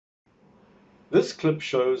This clip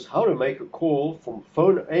shows how to make a call from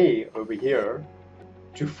phone A over here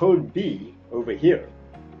to phone B over here.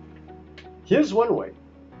 Here's one way.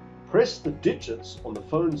 Press the digits on the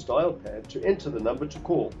phone's dial pad to enter the number to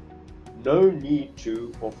call. No need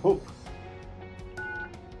to off hook.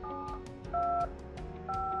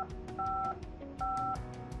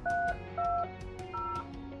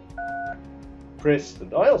 Press the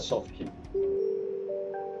dial soft key.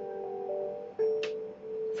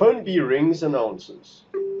 Phone B rings and answers.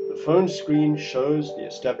 The phone screen shows the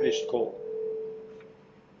established call.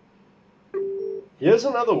 Here's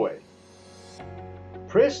another way.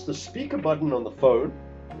 Press the speaker button on the phone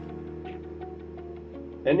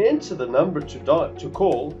and enter the number to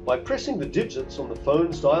call by pressing the digits on the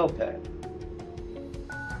phone's dial pad.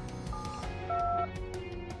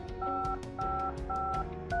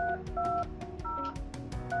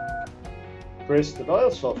 Press the dial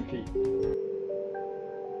soft key.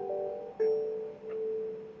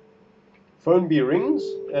 Phone B rings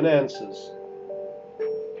and answers.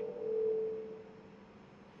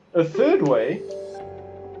 A third way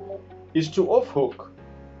is to off hook,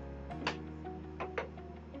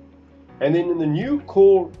 and then in the new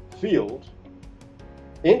call field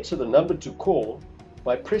enter the number to call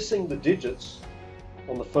by pressing the digits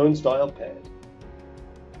on the phone's dial pad.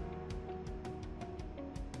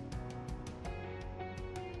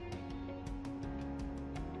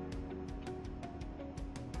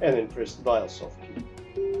 And then press the dial soft key.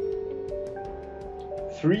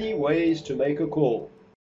 3 ways to make a call.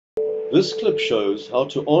 This clip shows how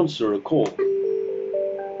to answer a call.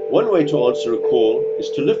 One way to answer a call is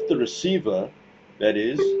to lift the receiver, that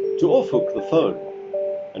is, to off-hook the phone.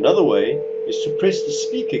 Another way is to press the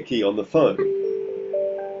speaker key on the phone.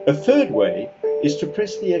 A third way is to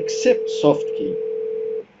press the accept soft key.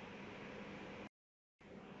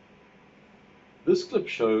 This clip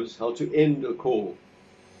shows how to end a call.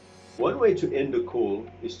 One way to end a call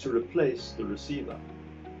is to replace the receiver,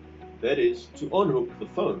 that is, to unhook the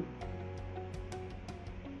phone.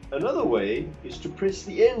 Another way is to press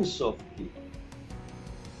the end soft key.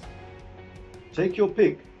 Take your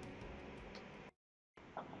pick.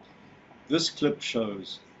 This clip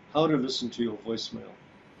shows how to listen to your voicemail.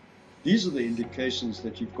 These are the indications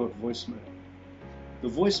that you've got voicemail. The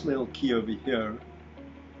voicemail key over here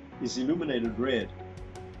is illuminated red.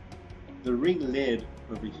 The ring LED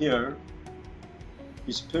over here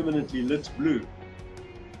is permanently lit blue.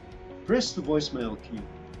 Press the voicemail key.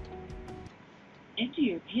 Enter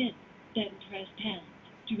your PIN, then press pound.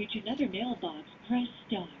 To reach another mailbox, press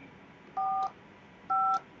star.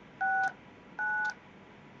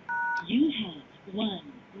 You have 1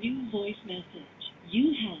 new voice message.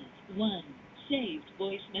 You have 1 saved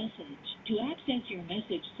voice message. To access your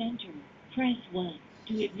message center, press 1.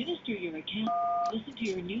 To administer your account, listen to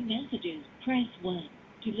your new messages, press 1.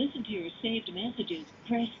 To listen to your saved messages,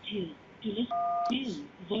 press 2. To listen to new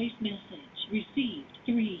voice message received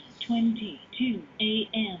 3:22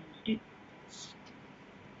 a.m.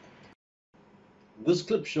 This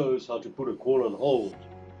clip shows how to put a call on hold.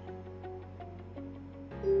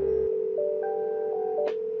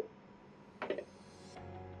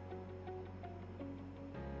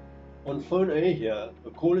 On phone A here, a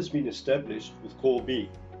call has been established with call B.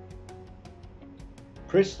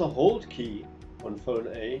 Press the hold key on phone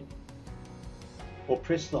A or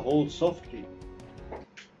press the hold soft key.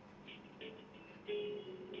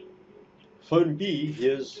 Phone B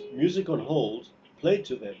hears music on hold played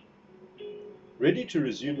to them. Ready to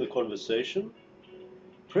resume the conversation?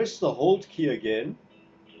 Press the hold key again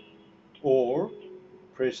or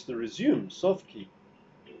press the resume soft key.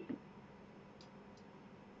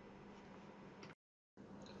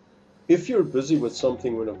 If you're busy with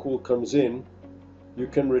something when a call comes in, you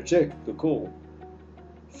can reject the call.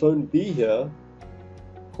 Phone B here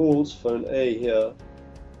calls phone A here,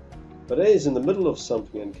 but A is in the middle of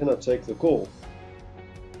something and cannot take the call.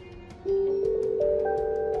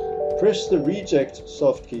 Press the reject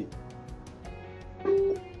soft key.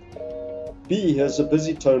 B hears a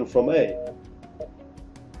busy tone from A.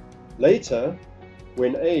 Later,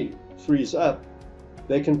 when A frees up,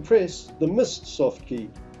 they can press the missed soft key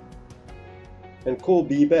and call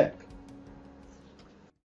B back.